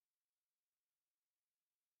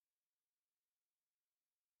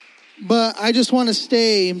But I just want to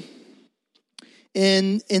stay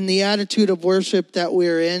in the attitude of worship that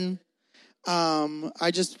we're in. I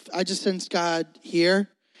just sense God here,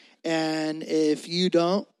 and if you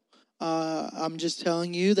don't, I'm just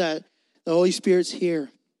telling you that the Holy Spirit's here.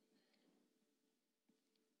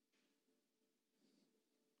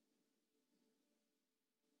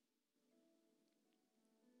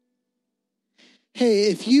 Hey,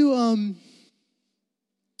 if you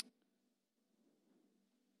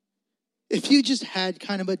just had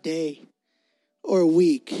kind of a day or a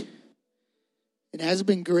week, it hasn't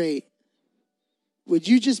been great, would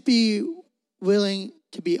you just be willing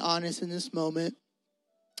to be honest in this moment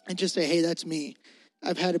and just say, hey, that's me.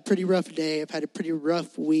 I've had a pretty rough day. I've had a pretty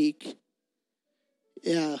rough week.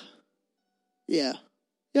 Yeah.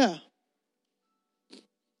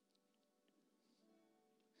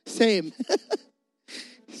 Same.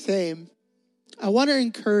 Same. I want to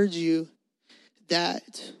encourage you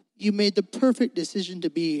that you made the perfect decision to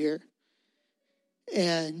be here.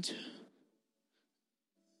 And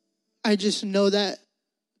I just know that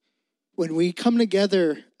when we come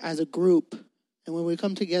together as a group and when we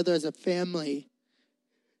come together as a family,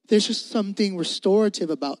 there's just something restorative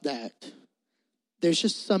about that. There's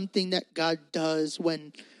just something that God does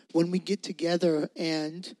when we get together.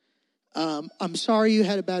 And I'm sorry you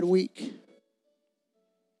had a bad week.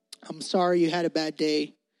 I'm sorry you had a bad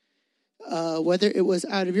day. Whether it was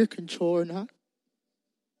out of your control or not.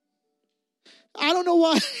 I don't know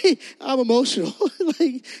why I'm emotional.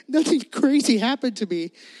 Like nothing crazy happened to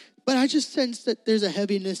me. But I just sense that there's a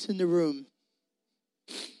heaviness in the room.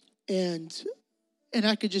 And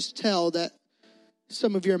I could just tell that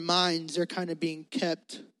some of your minds are kind of being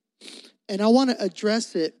kept. And I want to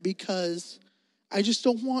address it because I just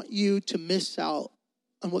don't want you to miss out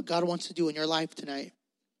on what God wants to do in your life tonight.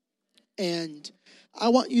 And I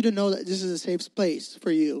want you to know that this is a safe place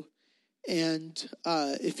for you. And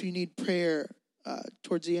if you need prayer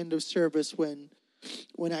towards the end of service, when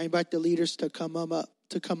I invite the leaders to come up,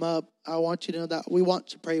 I want you to know that we want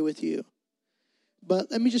to pray with you.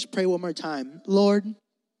 But let me just pray one more time. Lord,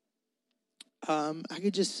 I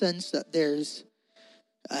could just sense that there's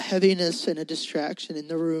a heaviness and a distraction in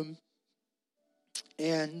the room.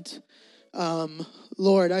 And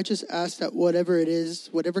Lord, I just ask that whatever it is,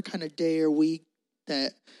 whatever kind of day or week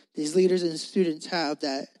that these leaders and students have,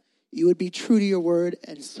 that you would be true to your word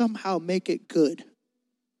and somehow make it good.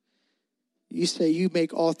 You say you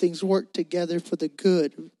make all things work together for the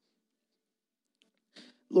good.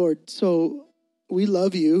 Lord, so we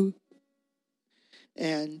love you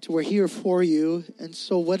and we're here for you. And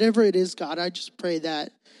so whatever it is, God, I just pray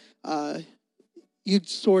that you'd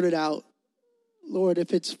sort it out. Lord,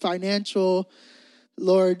 if it's financial,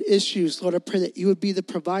 Lord, issues, Lord, I pray that you would be the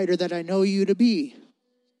provider that I know you to be.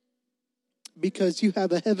 Because you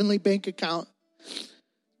have a heavenly bank account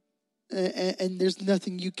and there's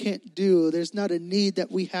nothing you can't do. There's not a need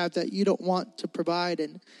that we have that you don't want to provide.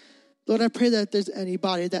 And Lord, I pray that if there's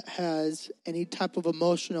anybody that has any type of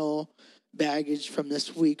emotional baggage from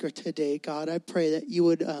this week or today, God, I pray that you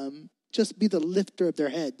would just be the lifter of their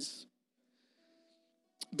heads.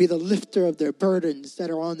 Be the lifter of their burdens that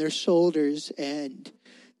are on their shoulders, and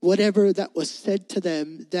whatever that was said to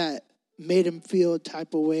them that made them feel a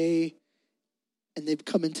type of way, and they've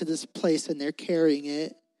come into this place and they're carrying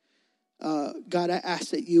it. God, I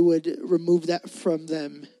ask that you would remove that from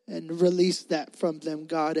them and release that from them,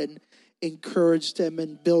 God, and encourage them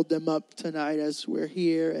and build them up tonight as we're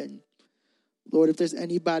here. And Lord, if there's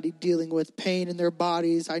anybody dealing with pain in their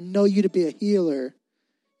bodies, I know you to be a healer.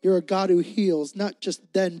 You're a God who heals, not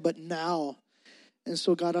just then, but now. And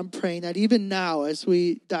so, God, I'm praying that even now, as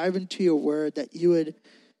we dive into your word, that you would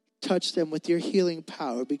touch them with your healing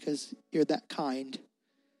power, because you're that kind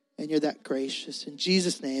and you're that gracious. In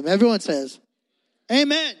Jesus' name, everyone says,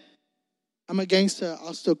 amen. I'm a gangster.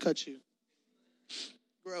 I'll still cut you.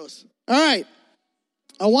 Gross. All right.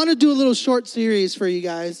 I want to do a little short series for you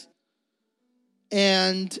guys.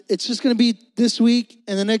 And it's just going to be this week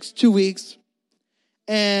and the next 2 weeks.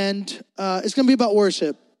 And it's going to be about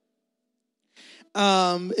worship.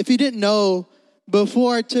 If you didn't know,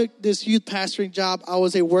 before I took this youth pastoring job, I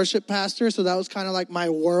was a worship pastor. So that was kind of like my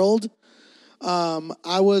world.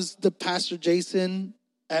 I was the Pastor Jason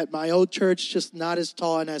at my old church, just not as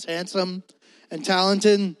tall and as handsome and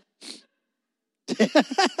talented.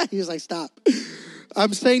 He was like, stop.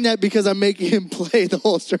 I'm saying that because I'm making him play the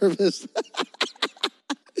whole service.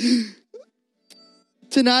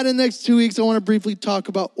 Tonight and the next 2 weeks, I want to briefly talk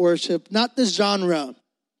about worship. Not the genre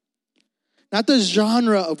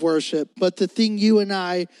of worship, but the thing you and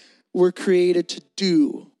I were created to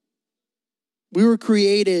do. We were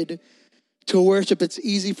created to worship, it's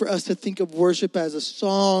easy for us to think of worship as a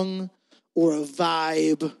song or a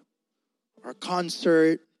vibe or a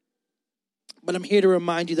concert. But I'm here to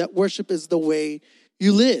remind you that worship is the way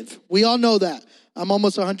you live. We all know that. I'm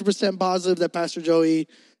almost 100% positive that Pastor Joey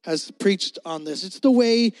has preached on this. It's the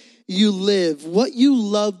way you live, what you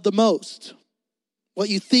love the most, what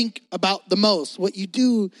you think about the most, what you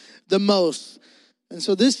do the most. And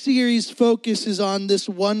so this series focuses on this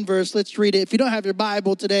one verse. Let's read it. If you don't have your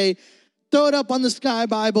Bible today, throw it up on the Sky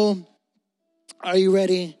Bible. Are you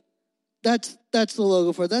ready? That's the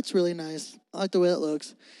logo for it. That's really nice. I like the way it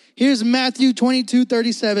looks. Here's Matthew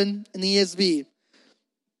 22:37 in the ESV.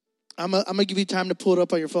 I'm going to give you time to pull it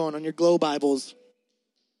up on your phone, on your Glow Bibles.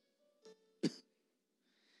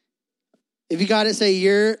 If you got it, say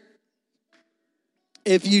you're.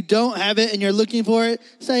 If you don't have it and you're looking for it,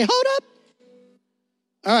 say, hold up.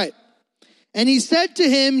 All right. And he said to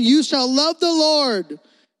him, you shall love the Lord,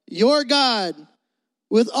 your God,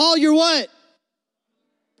 with all your what?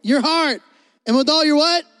 Your heart. And with all your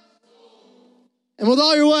what? And with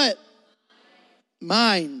all your what?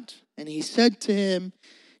 Mind. And he said to him,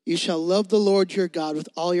 you shall love the Lord your God with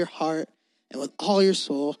all your heart and with all your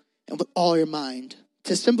soul and with all your mind.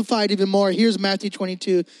 To simplify it even more, here's Matthew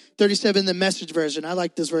 22:37, the Message version. I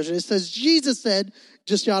like this version. It says, Jesus said,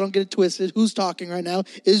 just so y'all don't get it twisted, who's talking right now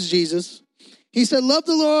is Jesus. He said, love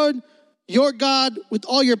the Lord your God with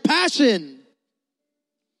all your passion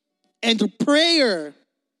and prayer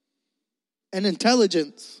and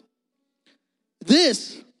intelligence.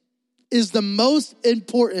 This is the most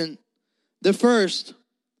important, the first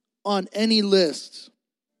on any list.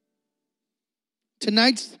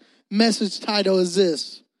 Tonight's message title is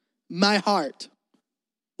this: my heart.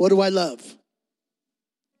 What do I love?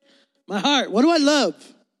 My heart. What do I love?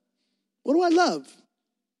 What do I love?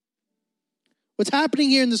 What's happening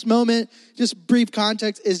here in this moment, just brief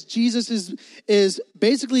context, is Jesus is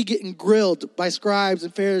basically getting grilled by scribes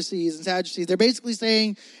and Pharisees and Sadducees. They're basically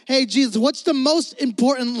saying, hey, Jesus, what's the most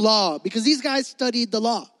important law? Because these guys studied the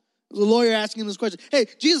law. The lawyer asking him this question. Hey,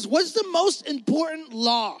 Jesus, what's the most important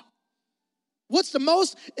law? What's the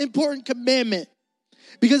most important commandment?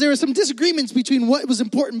 Because there were some disagreements between what was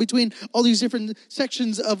important between all these different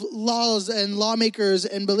sections of laws and lawmakers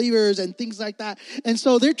and believers and things like that. And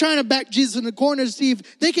so they're trying to back Jesus in the corner to see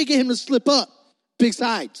if they could get him to slip up. Big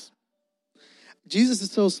sides. Jesus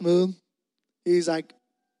is so smooth. He's like,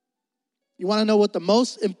 you want to know what the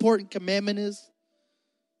most important commandment is?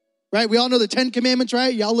 Right? We all know the 10 Commandments,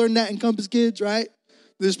 right? Y'all learned that in Compass Kids, right?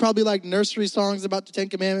 There's probably like nursery songs about the 10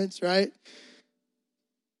 Commandments, right?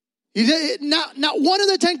 He did, not one of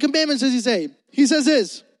the 10 Commandments does he say. He says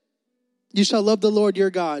this: you shall love the Lord your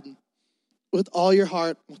God with all your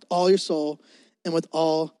heart, with all your soul, and with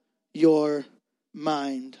all your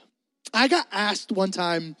mind. I got asked one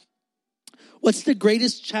time, what's the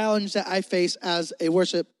greatest challenge that I face as a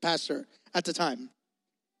worship pastor at the time?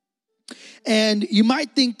 And you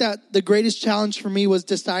might think that the greatest challenge for me was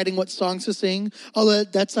deciding what songs to sing. Although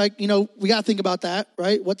that's like, we got to think about that,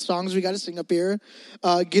 right? What songs we got to sing up here.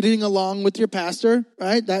 Getting along with your pastor,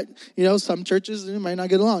 right? That, some churches might not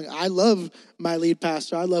get along. I love my lead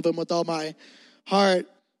pastor. I love him with all my heart.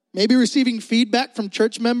 Maybe receiving feedback from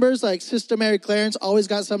church members, like Sister Mary Clarence always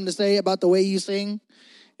got something to say about the way you sing.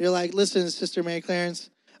 You're like, listen, Sister Mary Clarence,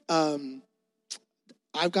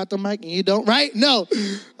 I've got the mic and you don't, right? No.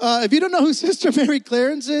 If you don't know who Sister Mary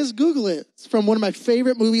Clarence is, Google it. It's from one of my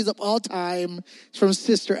favorite movies of all time. It's from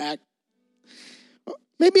Sister Act.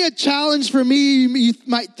 Maybe a challenge for me, you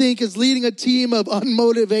might think, is leading a team of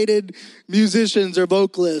unmotivated musicians or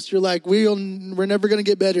vocalists. You're like, we're never going to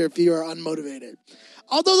get better if you are unmotivated.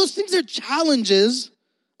 Although those things are challenges,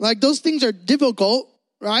 like those things are difficult,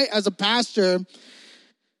 right? As a pastor,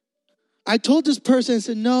 I told this person, I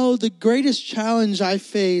said, no, the greatest challenge I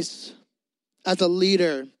face as a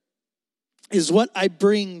leader is what I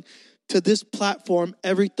bring to this platform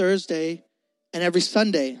every Thursday and every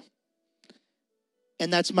Sunday.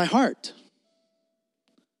 And that's my heart.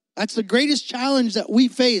 That's the greatest challenge that we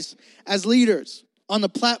face as leaders on the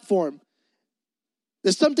platform.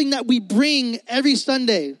 There's something that we bring every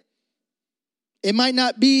Sunday. It might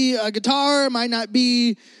not be a guitar, it might not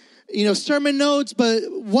be sermon notes, but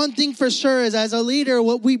one thing for sure is as a leader,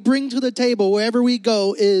 what we bring to the table wherever we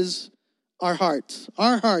go is our hearts.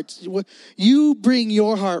 Our hearts. You bring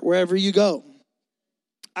your heart wherever you go.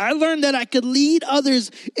 I learned that I could lead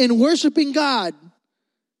others in worshiping God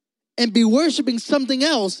and be worshiping something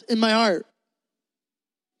else in my heart.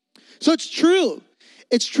 So it's true.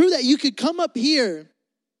 It's true that you could come up here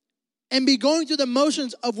and be going through the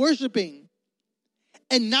motions of worshiping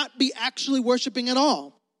and not be actually worshiping at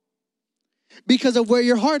all, because of where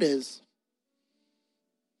your heart is.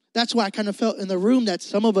 That's why I kind of felt in the room that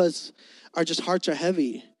some of us are just hearts are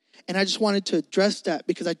heavy. And I just wanted to address that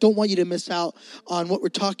because I don't want you to miss out on what we're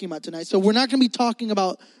talking about tonight. So we're not going to be talking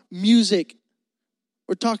about music.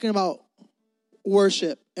 We're talking about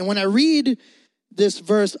worship. And when I read this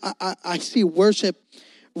verse, I see worship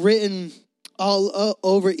written all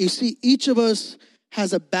over. You see, each of us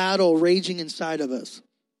has a battle raging inside of us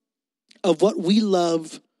of what we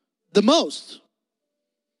love the most.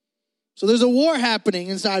 So there's a war happening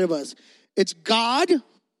inside of us. It's God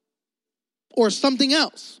or something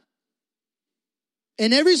else.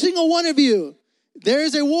 And every single one of you, there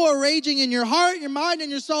is a war raging in your heart, your mind, and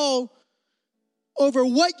your soul over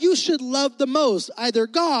what you should love the most, either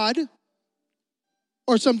God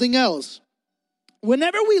or something else.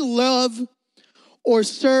 Whenever we love or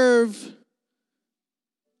serve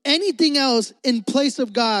anything else in place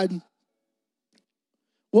of God,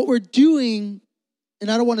 what we're doing, and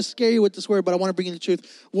I don't want to scare you with this word, but I want to bring you the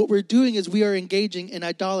truth. What we're doing is we are engaging in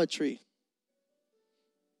idolatry.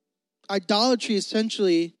 Idolatry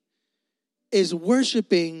essentially is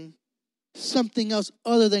worshiping something else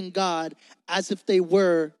other than God as if they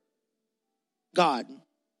were God.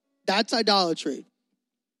 That's idolatry.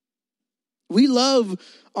 We love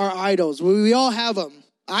our idols. We all have them.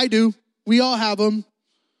 I do. We all have them.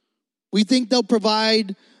 We think they'll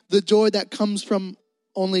provide the joy that comes from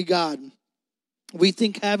only God. We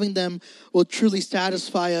think having them will truly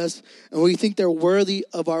satisfy us, and we think they're worthy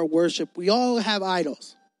of our worship. We all have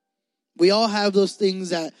idols. We all have those things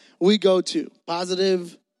that we go to,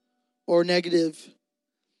 positive or negative.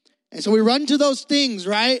 And so we run to those things,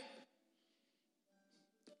 right?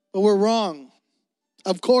 But we're wrong.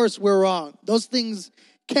 Of course, we're wrong. Those things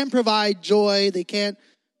can't provide joy. They can't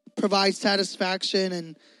provide satisfaction,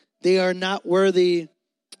 and they are not worthy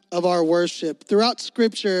of our worship. Throughout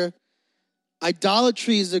Scripture,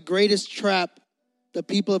 idolatry is the greatest trap the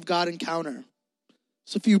people of God encounter.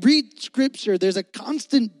 So if you read Scripture, there's a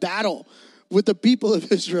constant battle with the people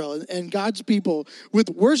of Israel and God's people with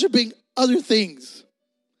worshiping other things.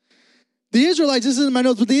 The Israelites, this is in my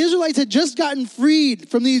notes, but the Israelites had just gotten freed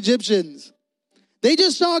from the Egyptians. They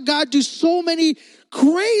just saw God do so many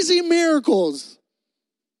crazy miracles.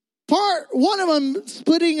 One of them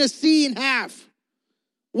splitting a sea in half,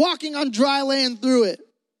 walking on dry land through it.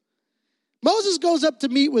 Moses goes up to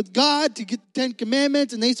meet with God to get the 10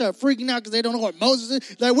 Commandments, and they start freaking out because they don't know what Moses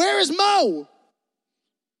is. Like, where is Mo?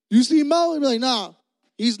 You see Mo? And be like, nah,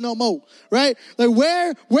 he's no Mo, right? Like,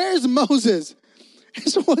 where's Moses? And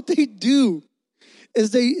so what they do is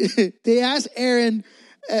they ask Aaron,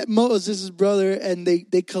 Moses' brother, and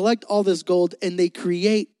they collect all this gold, and they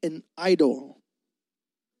create an idol.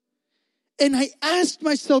 And I asked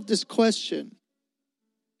myself this question.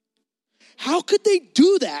 How could they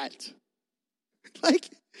do that? Like,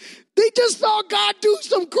 they just saw God do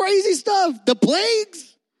some crazy stuff. The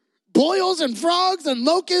plagues, boils and frogs and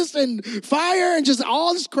locusts and fire and just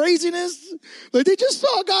all this craziness. Like, they just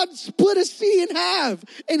saw God split a sea in half.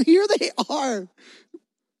 And here they are.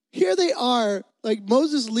 Here they are. Like,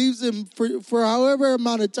 Moses leaves them for however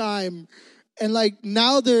amount of time. And like,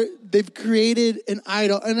 now they've created an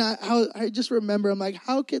idol. And I just remember, I'm like,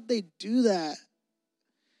 how could they do that?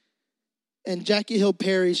 And Jackie Hill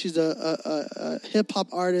Perry, she's a hip-hop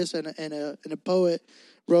artist and a poet,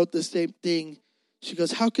 wrote the same thing. She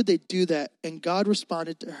goes, how could they do that? And God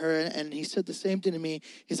responded to her, and he said the same thing to me.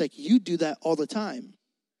 He's like, you do that all the time.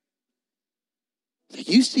 Like,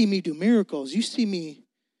 you see me do miracles. You see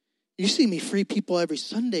me free people every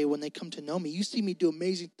Sunday when they come to know me. You see me do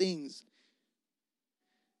amazing things.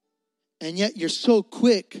 And yet you're so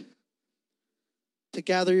quick to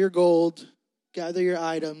gather your gold, gather your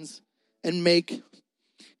items, and make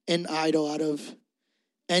an idol out of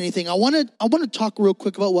anything. I want to talk real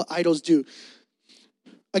quick about what idols do.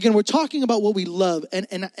 Again, we're talking about what we love, and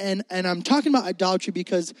I'm talking about idolatry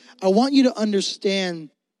because I want you to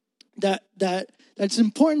understand that it's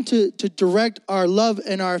important to direct our love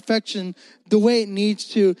and our affection the way it needs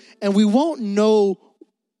to, and we won't know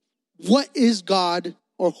what is God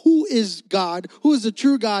or who is God, who is the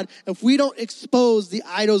true God, if we don't expose the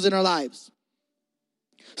idols in our lives.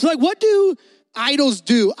 So like, what do idols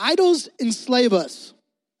do? Idols enslave us,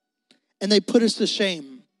 and they put us to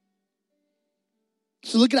shame.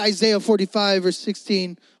 So look at Isaiah 45, verse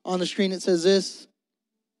 16 on the screen. It says this.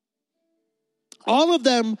 All of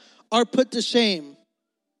them are put to shame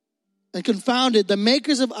and confounded. The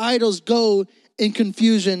makers of idols go in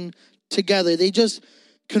confusion together. They just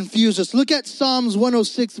confuse us. Look at Psalms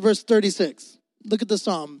 106, verse 36. Look at the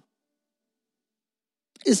psalm.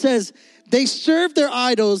 It says, they served their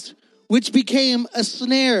idols, which became a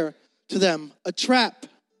snare to them, a trap.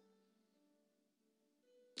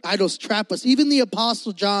 Idols trap us. Even the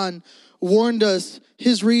Apostle John warned us,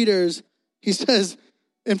 his readers. He says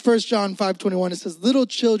in 1 John 5:21, it says, little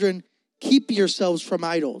children, keep yourselves from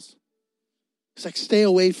idols. It's like, stay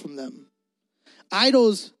away from them.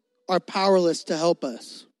 Idols are powerless to help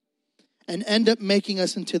us and end up making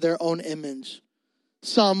us into their own image.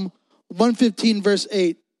 Psalm 115 verse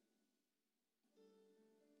 8.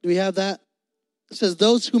 Do we have that? It says,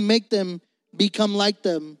 those who make them become like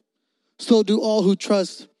them, so do all who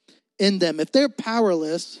trust in them. If they're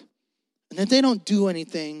powerless, and if they don't do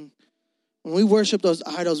anything, when we worship those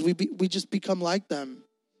idols, we just become like them.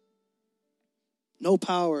 No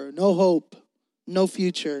power, no hope, no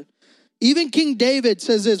future. Even King David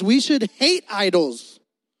says this, we should hate idols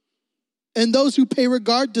and those who pay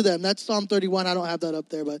regard to them. That's Psalm 31. I don't have that up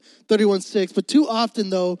there, but 31:6. But too often,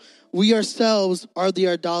 though, we ourselves are the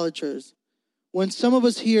idolaters. When some of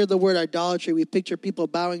us hear the word idolatry, we picture people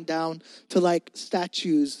bowing down to like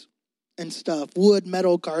statues and stuff, wood,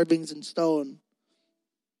 metal carvings, and stone.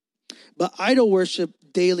 But idol worship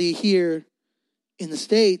daily here in the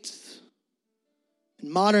States, in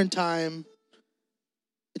modern time,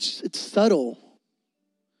 it's subtle.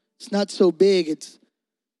 It's not so big. It's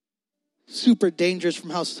super dangerous from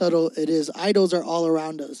how subtle it is. Idols are all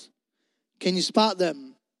around us. Can you spot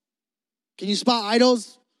them? Can you spot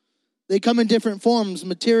idols? They come in different forms: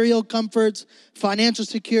 material comforts, financial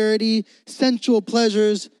security, sensual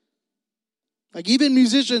pleasures. Like even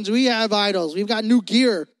musicians, we have idols. We've got new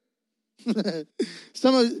gear.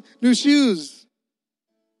 New shoes.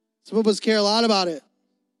 Some of us care a lot about it.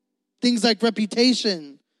 Things like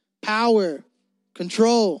reputation, power,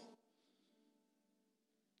 control.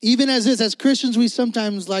 Even as Christians, we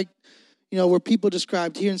sometimes like, where people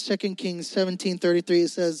described here in 2 Kings 17:33, it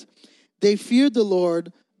says, they feared the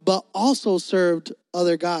Lord, but also served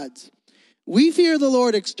other gods. We fear the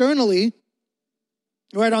Lord externally,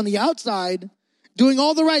 right on the outside, doing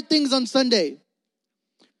all the right things on Sunday,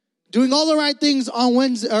 doing all the right things on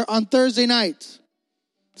Wednesday or on Thursday nights,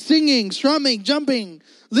 singing, strumming, jumping,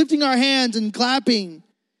 lifting our hands and clapping.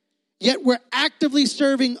 Yet we're actively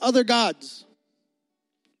serving other gods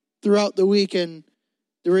throughout the week, and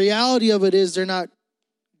the reality of it is they're not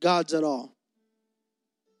gods at all.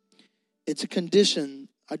 It's a condition,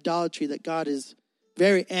 idolatry, that God is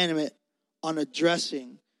very animate on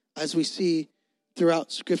addressing, as we see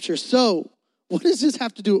throughout Scripture. So, what does this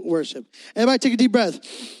have to do with worship? Everybody take a deep breath.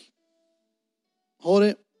 Hold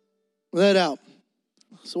it. Let it out.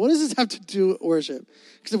 So what does this have to do with worship?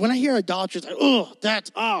 Because when I hear idolatry, it's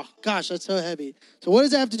like, gosh, that's so heavy. So what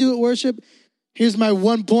does that have to do with worship? Here's my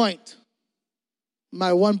one point.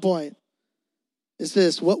 My one point is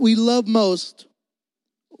this: what we love most,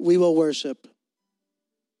 we will worship.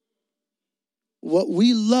 What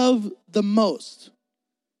we love the most,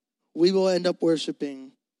 we will end up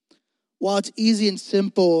worshiping. While it's easy and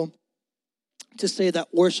simple to say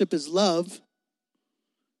that worship is love,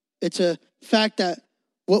 it's a fact that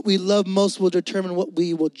what we love most will determine what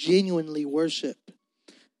we will genuinely worship.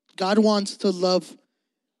 God wants to love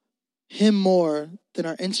Him more than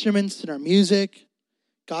our instruments and our music.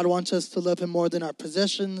 God wants us to love Him more than our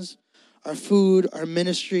possessions, our food, our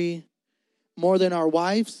ministry, more than our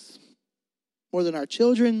wives, more than our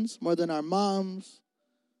children's, more than our moms,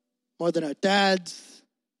 more than our dads,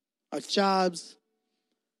 our jobs,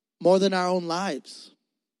 more than our own lives.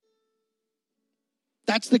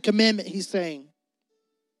 That's the commandment He's saying.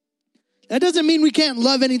 That doesn't mean we can't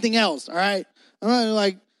love anything else, all right?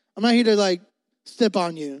 I'm not here to step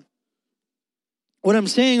on you. What I'm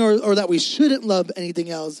saying, or that we shouldn't love anything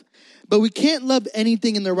else, but we can't love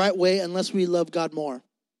anything in the right way unless we love God more.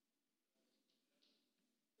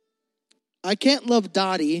 I can't love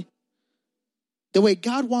Dottie the way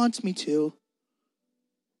God wants me to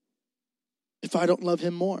if I don't love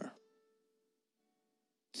Him more.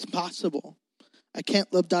 It's impossible. I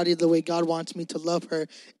can't love Dottie the way God wants me to love her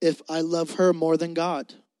if I love her more than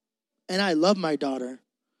God. And I love my daughter.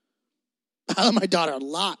 I love my daughter a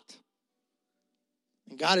lot.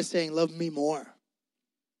 And God is saying, love me more.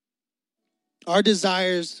 Our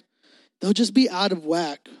desires, they'll just be out of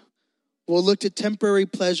whack. We'll look to temporary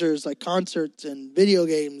pleasures like concerts and video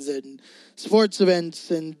games and sports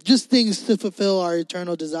events and just things to fulfill our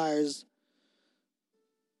eternal desires.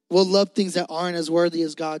 We'll love things that aren't as worthy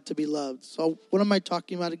as God to be loved. So what am I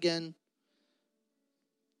talking about again?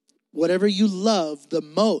 Whatever you love the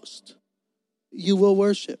most, you will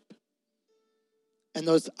worship. And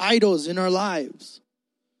those idols in our lives,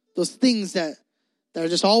 those things that are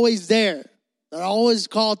just always there, that are always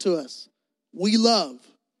called to us, we love.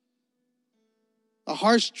 A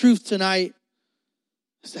harsh truth tonight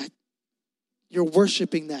is that you're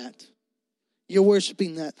worshiping that. You're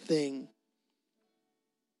worshiping that thing.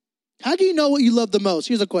 How do you know what you love the most?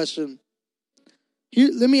 Here's a question.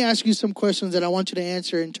 Let me ask you some questions that I want you to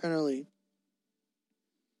answer internally.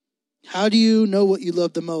 How do you know what you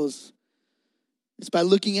love the most? It's by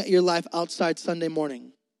looking at your life outside Sunday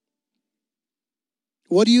morning.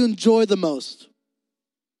 What do you enjoy the most?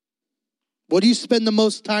 What do you spend the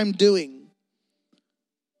most time doing?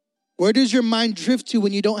 Where does your mind drift to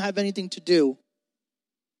when you don't have anything to do?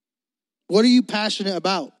 What are you passionate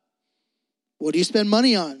about? What do you spend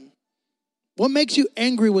money on? What makes you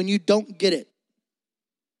angry when you don't get it?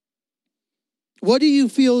 What do you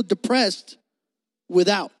feel depressed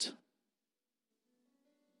without?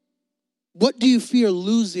 What do you fear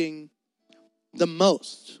losing the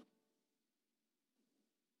most?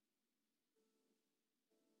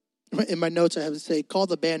 In my notes, I have to say, call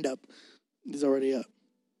the band up. He's already up.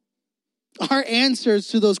 Our answers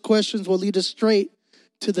to those questions will lead us straight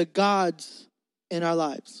to the gods in our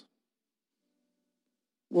lives.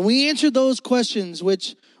 When we answer those questions,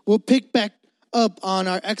 which we'll pick back up on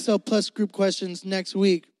our XL Plus group questions next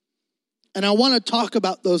week, and I want to talk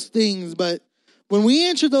about those things, but when we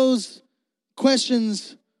answer those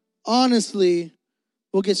questions honestly,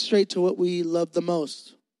 we'll get straight to what we love the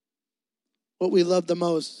most. What we love the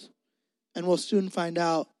most. And we'll soon find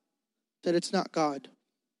out that it's not God.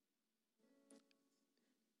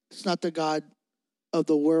 It's not the God of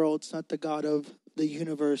the world. It's not the God of the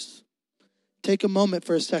universe. Take a moment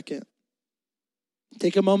for a second.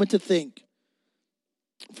 Take a moment to think.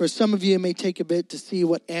 For some of you, it may take a bit to see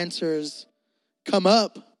what answers come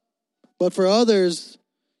up. But for others,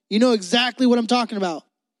 you know exactly what I'm talking about.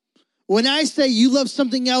 When I say you love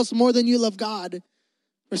something else more than you love God,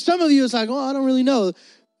 for some of you, it's like, oh, I don't really know.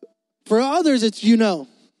 For others, it's you know.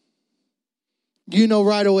 You know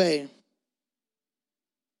right away.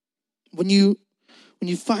 When you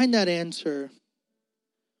find that answer,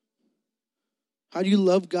 how do you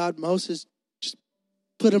love God most is just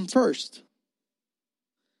put him first.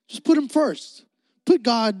 Just put him first. Put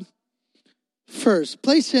God first.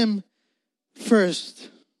 Place him first.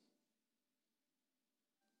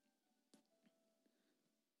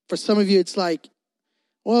 For some of you, it's like,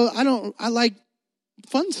 well, I like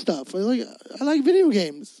fun stuff. I like video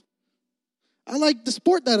games. I like the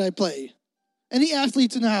sport that I play. Any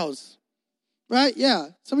athletes in the house? Right? Yeah.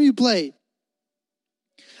 Some of you play.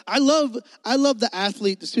 I love the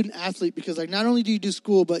athlete, the student athlete, because like not only do you do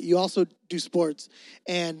school, but you also do sports.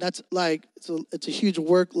 And that's like it's a huge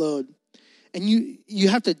workload. And you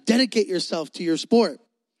have to dedicate yourself to your sport.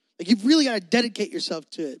 Like you've really got to dedicate yourself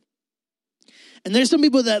to it. And there's some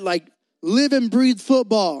people that like live and breathe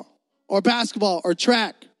football or basketball or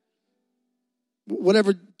track.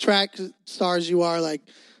 Whatever track stars you are, like,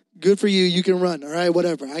 good for you. You can run, all right?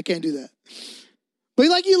 Whatever. I can't do that. But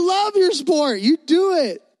like you love your sport. You do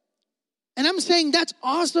it. And I'm saying that's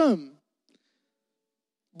awesome.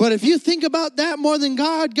 But if you think about that more than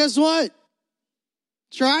God, guess what?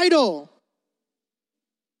 It's your idol.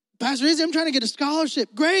 Pastor Izzy, I'm trying to get a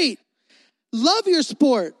scholarship. Great. Love your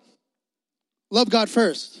sport. Love God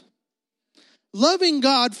first. Loving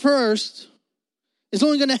God first is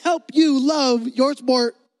only going to help you love your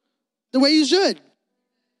sport the way you should.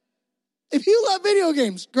 If you love video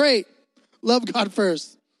games, great. Love God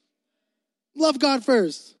first. Love God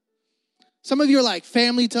first. Some of you are like,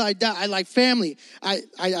 family till I die. I like family.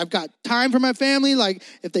 I've got time for my family. Like,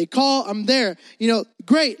 if they call, I'm there. You know,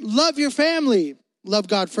 great. Love your family. Love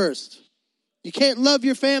God first. You can't love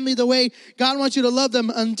your family the way God wants you to love them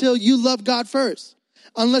until you love God first.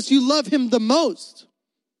 Unless you love him the most.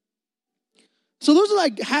 So those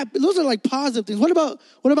are like positive things. What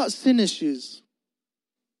about sin issues?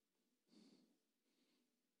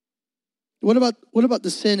 What about the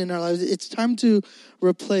sin in our lives? It's time to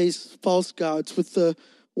replace false gods with the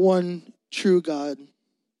one true God.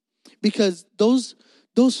 Because those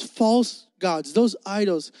false gods, those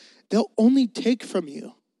idols, they'll only take from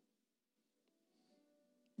you.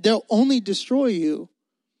 They'll only destroy you.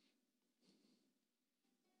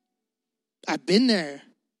 I've been there.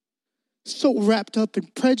 So wrapped up in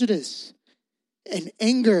prejudice and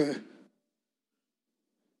anger.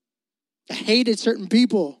 I hated certain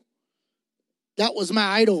people. That was my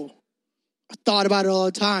idol. I thought about it all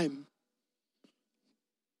the time.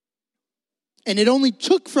 And it only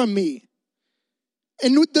took from me.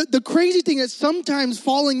 And the crazy thing is sometimes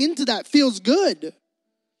falling into that feels good.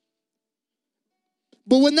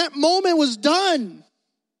 But when that moment was done,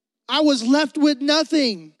 I was left with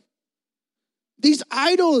nothing. These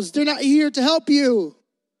idols, they're not here to help you.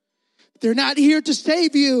 They're not here to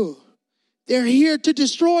save you. They're here to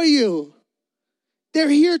destroy you. They're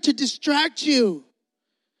here to distract you.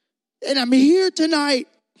 And I'm here tonight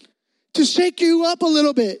to shake you up a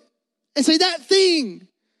little bit and say that thing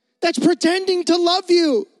that's pretending to love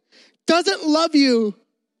you doesn't love you.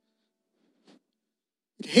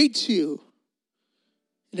 It hates you.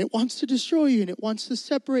 And it wants to destroy you, and it wants to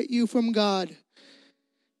separate you from God.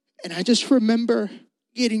 And I just remember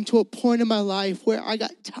getting to a point in my life where I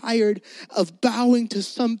got tired of bowing to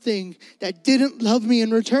something that didn't love me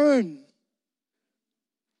in return.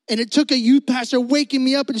 And it took a youth pastor waking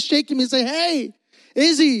me up and shaking me and say, hey,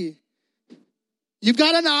 Izzy, you've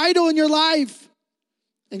got an idol in your life.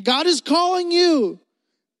 And God is calling you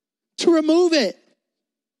to remove it.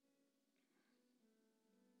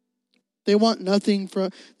 They want nothing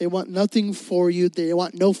for you. They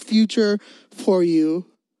want no future for you,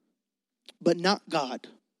 but not God.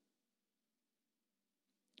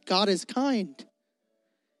 God is kind.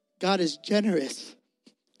 God is generous.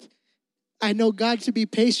 I know God to be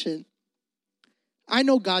patient. I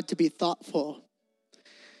know God to be thoughtful.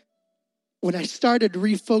 When I started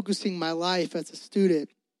refocusing my life as a student,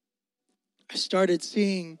 I started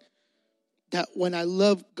seeing that when I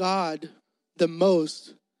love God the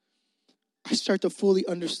most, I start to fully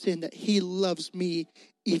understand that he loves me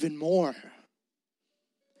even more.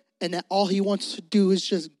 And that all he wants to do is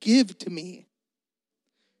just give to me.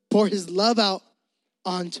 Pour his love out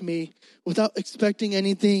onto me without expecting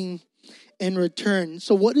anything in return.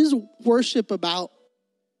 So what is worship about?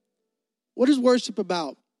 What is worship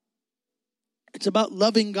about? It's about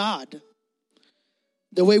loving God.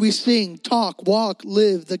 The way we sing, talk, walk,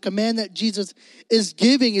 live, the command that Jesus is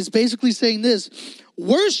giving is basically saying this: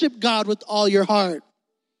 worship God with all your heart,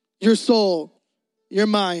 your soul, your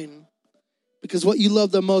mind, because what you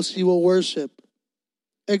love the most, you will worship.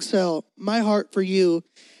 Exhale. My heart for you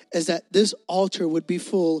is that this altar would be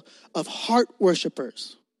full of heart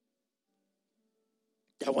worshipers.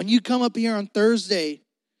 That when you come up here on Thursday,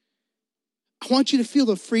 I want you to feel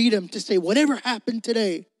the freedom to say, whatever happened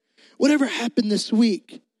today, whatever happened this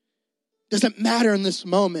week, doesn't matter in this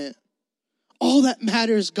moment. All that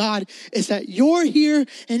matters, God, is that you're here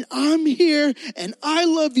and I'm here and I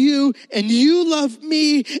love you and you love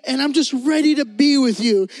me and I'm just ready to be with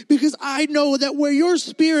you because I know that where your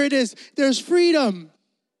spirit is, there's freedom.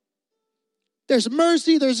 There's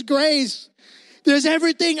mercy, there's grace, there's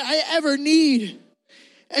everything I ever need.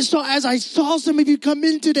 And so as I saw some of you come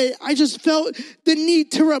in today, I just felt the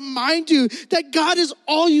need to remind you that God is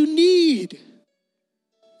all you need.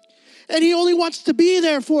 And he only wants to be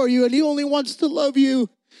there for you, and he only wants to love you.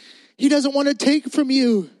 He doesn't want to take from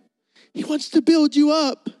you. He wants to build you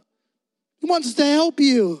up. He wants to help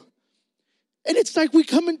you. And it's like we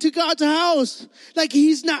come into God's house like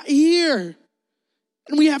he's not here.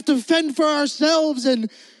 And we have to fend for ourselves.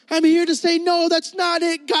 And I'm here to say, no, that's not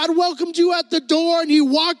it. God welcomed you at the door and he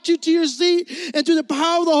walked you to your seat. And through the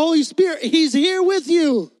power of the Holy Spirit, he's here with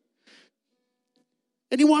you.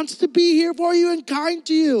 And he wants to be here for you and kind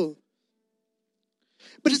to you.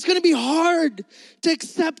 But it's going to be hard to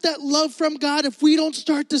accept that love from God if we don't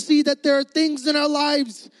start to see that there are things in our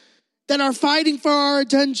lives that are fighting for our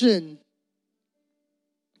attention.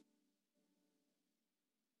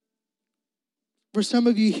 For some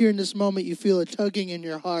of you here in this moment, you feel a tugging in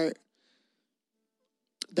your heart.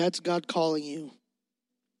 That's God calling you.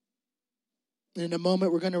 And in a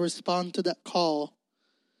moment, we're going to respond to that call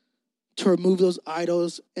to remove those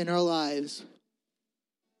idols in our lives.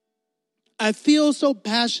 I feel so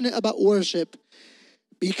passionate about worship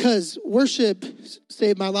because worship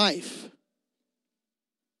saved my life.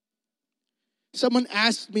 Someone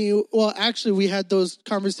asked me, well, actually, we had those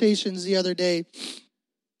conversations the other day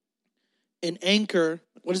in Anchor.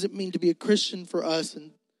 What does it mean to be a Christian for us? And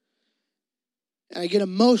I get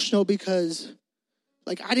emotional because,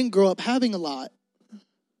 I didn't grow up having a lot.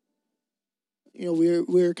 You know,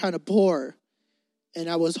 we were kind of poor, and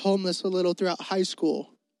I was homeless a little throughout high school.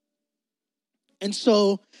 And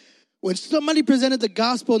so when somebody presented the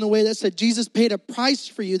gospel in a way that said Jesus paid a price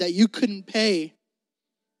for you that you couldn't pay,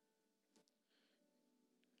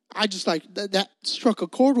 I just that struck a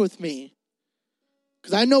chord with me.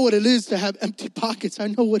 Because I know what it is to have empty pockets. I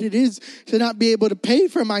know what it is to not be able to pay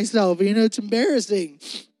for myself. You know, it's embarrassing.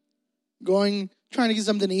 Trying to get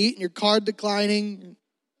something to eat and your card declining.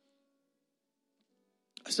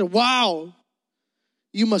 I said, wow,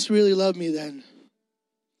 you must really love me then.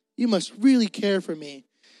 You must really care for me.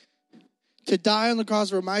 To die on the cross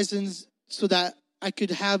for my sins so that I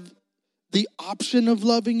could have the option of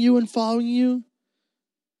loving you and following you.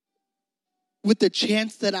 With the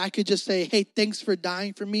chance that I could just say, hey, thanks for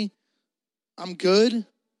dying for me. I'm good. And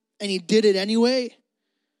he did it anyway.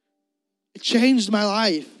 It changed my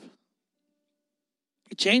life.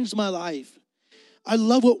 It changed my life. I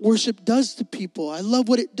love what worship does to people. I love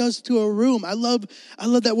what it does to a room. I love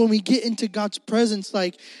that when we get into God's presence,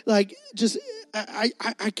 I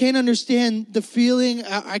can't understand the feeling.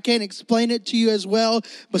 I can't explain it to you as well.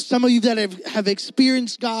 But some of you that have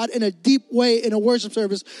experienced God in a deep way in a worship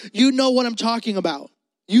service, you know what I'm talking about.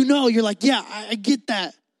 You know, you're like, yeah, I get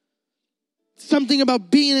that. Something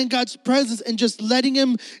about being in God's presence and just letting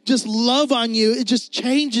him just love on you. It just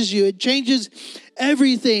changes you. It changes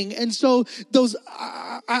everything. And so those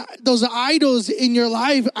idols in your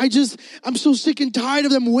life, I'm so sick and tired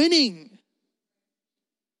of them winning.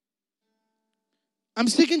 I'm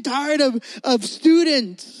sick and tired of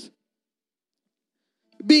students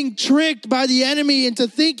being tricked by the enemy into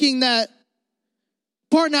thinking that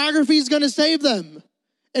pornography is going to save them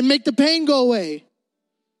and make the pain go away.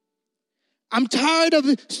 I'm tired of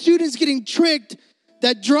students getting tricked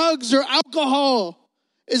that drugs or alcohol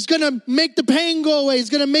is going to make the pain go away. It's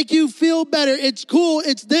going to make you feel better. It's cool.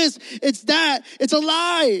 It's this. It's that. It's a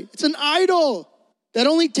lie. It's an idol that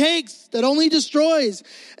only takes, that only destroys.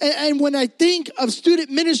 And when I think of student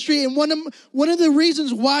ministry, and one of the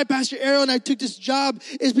reasons why Pastor Arrow and I took this job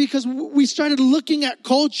is because we started looking at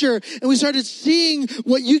culture and we started seeing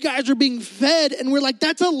what you guys are being fed. And we're like,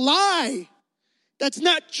 that's a lie. That's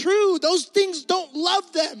not true. Those things don't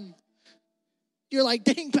love them. You're like,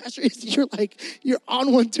 dang, Pastor, you're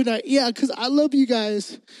on one tonight. Yeah, because I love you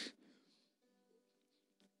guys.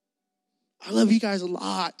 I love you guys a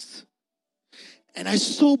lot. And I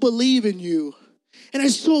so believe in you. And I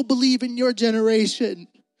so believe in your generation.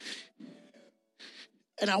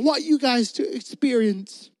 And I want you guys to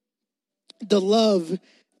experience the love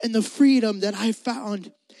and the freedom that I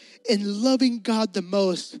found in loving God the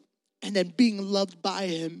most and then being loved by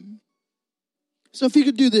him. So if you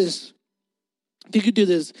could do this, if you could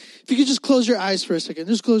just close your eyes for a second.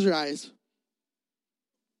 Just close your eyes.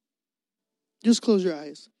 Just close your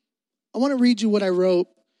eyes. I want to read you what I wrote.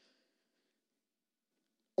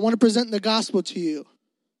 I want to present the gospel to you.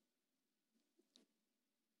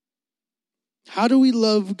 How do we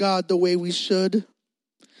love God the way we should?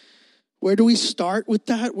 Where do we start with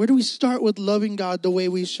that? Where do we start with loving God the way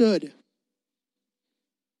we should?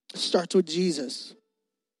 It starts with Jesus.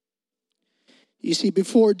 You see,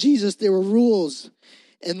 before Jesus, there were rules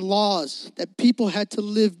and laws that people had to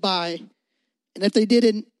live by. And if they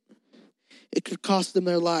didn't, it could cost them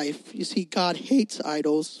their life. You see, God hates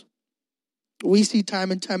idols. We see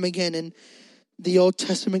time and time again in the Old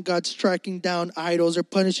Testament, God striking down idols or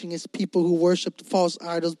punishing his people who worshiped false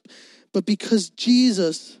idols. But because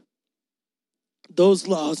Jesus, those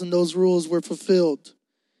laws and those rules were fulfilled.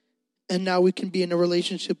 And now we can be in a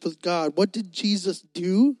relationship with God. What did Jesus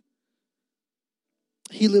do?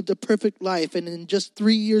 He lived a perfect life, and in just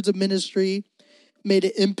 3 years of ministry, made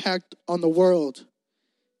an impact on the world.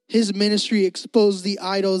 His ministry exposed the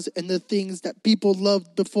idols and the things that people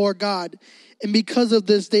loved before God. And because of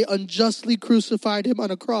this, they unjustly crucified him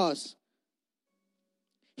on a cross.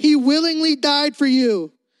 He willingly died for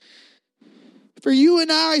you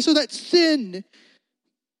and I, so that sin,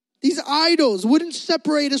 these idols, wouldn't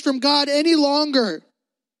separate us from God any longer.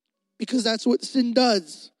 Because that's what sin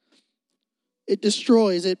does. It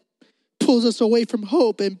destroys, it pulls us away from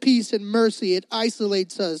hope and peace and mercy. It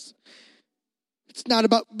isolates us. It's not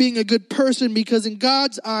about being a good person, because in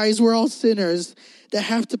God's eyes, we're all sinners that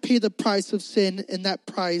have to pay the price of sin. And that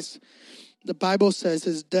price, the Bible says,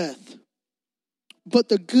 is death. But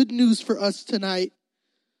the good news for us tonight,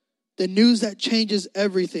 the news that changes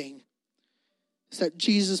everything, is that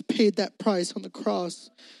Jesus paid that price on the cross.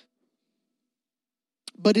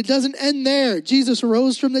 But it doesn't end there. Jesus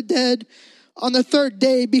rose from the dead on the third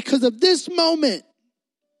day. Because of this moment,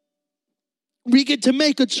 we get to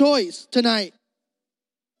make a choice tonight.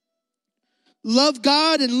 Love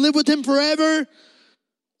God and live with him forever,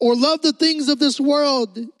 or love the things of this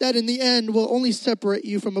world that in the end will only separate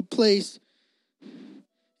you from a place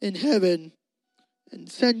in heaven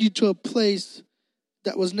and send you to a place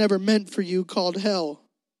that was never meant for you, called hell.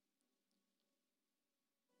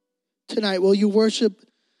 Tonight, will you worship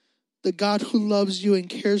the God who loves you and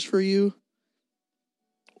cares for you,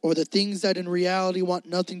 or the things that in reality want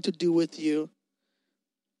nothing to do with you?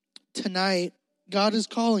 Tonight, God is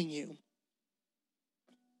calling you.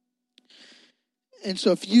 And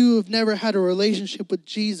so if you have never had a relationship with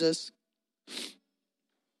Jesus,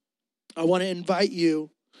 I want to invite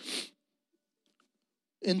you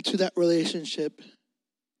into that relationship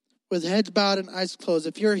with heads bowed and eyes closed.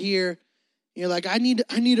 If you're here, you're like, I need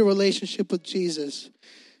a relationship with Jesus,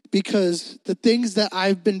 because the things that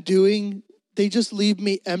I've been doing, they just leave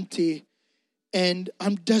me empty, and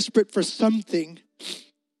I'm desperate for something,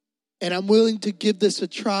 and I'm willing to give this a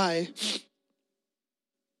try.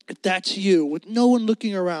 If that's you, with no one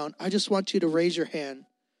looking around, I just want you to raise your hand.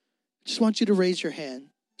 Just want you to raise your hand.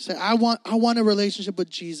 Say, I want a relationship with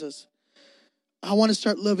Jesus. I want to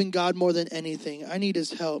start loving God more than anything. I need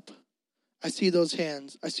his help. I see those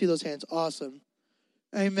hands. Awesome.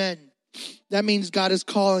 Amen. That means God is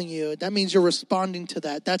calling you. That means you're responding to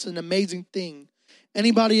that. That's an amazing thing.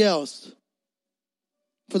 Anybody else?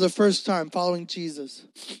 For the first time following Jesus.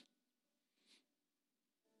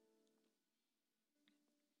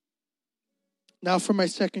 Now for my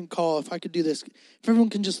second call, if I could do this. If everyone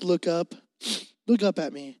can just look up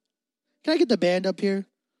at me. Can I get the band up here?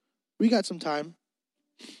 We got some time.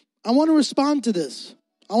 I want to respond to this.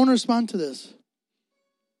 And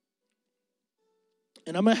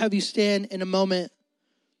I'm going to have you stand in a moment.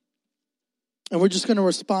 And we're just going to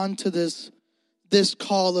respond to this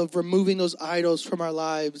call of removing those idols from our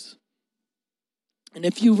lives. And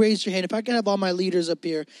if you raise your hand, if I can have all my leaders up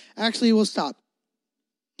here, actually we'll stop.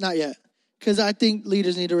 Not yet. Because I think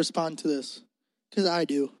leaders need to respond to this. Because I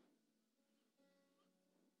do.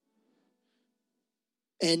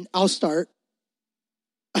 And I'll start.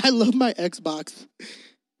 I love my Xbox.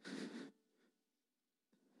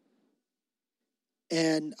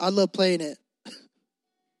 And I love playing it.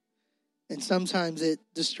 And sometimes it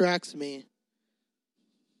distracts me.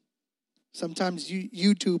 Sometimes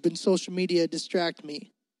YouTube and social media distract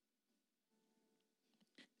me.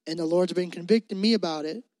 And the Lord's been convicting me about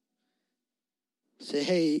it. Say,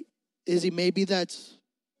 hey, Izzy, maybe that's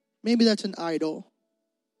an idol.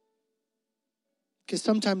 Because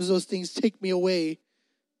sometimes those things take me away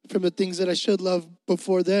from the things that I should love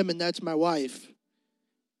before them, and that's my wife.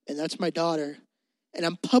 And that's my daughter. And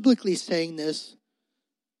I'm publicly saying this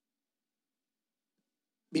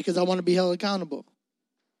because I want to be held accountable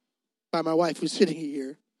by my wife who's sitting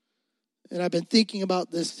here. And I've been thinking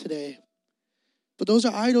about this today. But those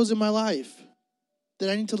are idols in my life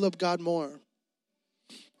that I need to love God more.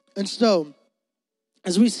 And so,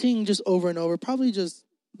 as we sing just over and over, probably just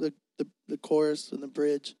the chorus and the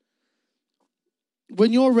bridge,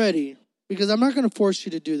 when you're ready, because I'm not going to force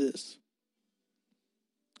you to do this.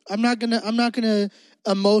 I'm not gonna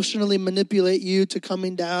emotionally manipulate you to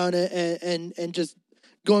coming down and just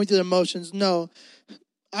going through the emotions. No,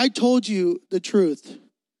 I told you the truth,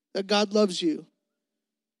 that God loves you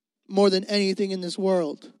more than anything in this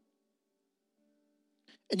world.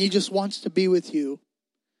 And he just wants to be with you.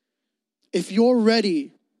 If you're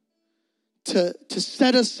ready to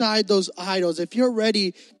set aside those idols, if you're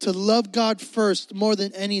ready to love God first more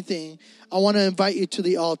than anything, I want to invite you to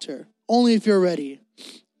the altar. Only if you're ready.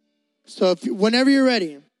 So whenever you're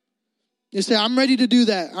ready, you say, I'm ready to do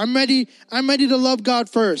that. I'm ready to love God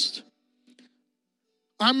first.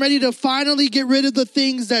 I'm ready to finally get rid of the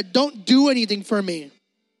things that don't do anything for me.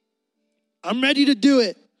 I'm ready to do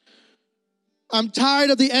it. I'm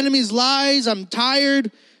tired of the enemy's lies. I'm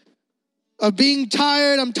tired of being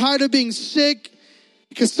tired. I'm tired of being sick.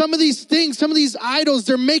 Because some of these things, some of these idols,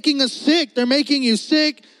 they're making us sick. They're making you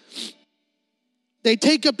sick. They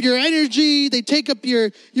take up your energy. They take up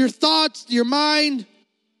your thoughts, your mind.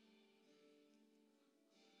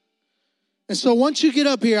 And so once you get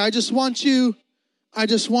up here, I just want you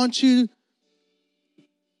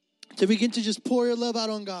to begin to just pour your love out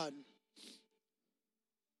on God.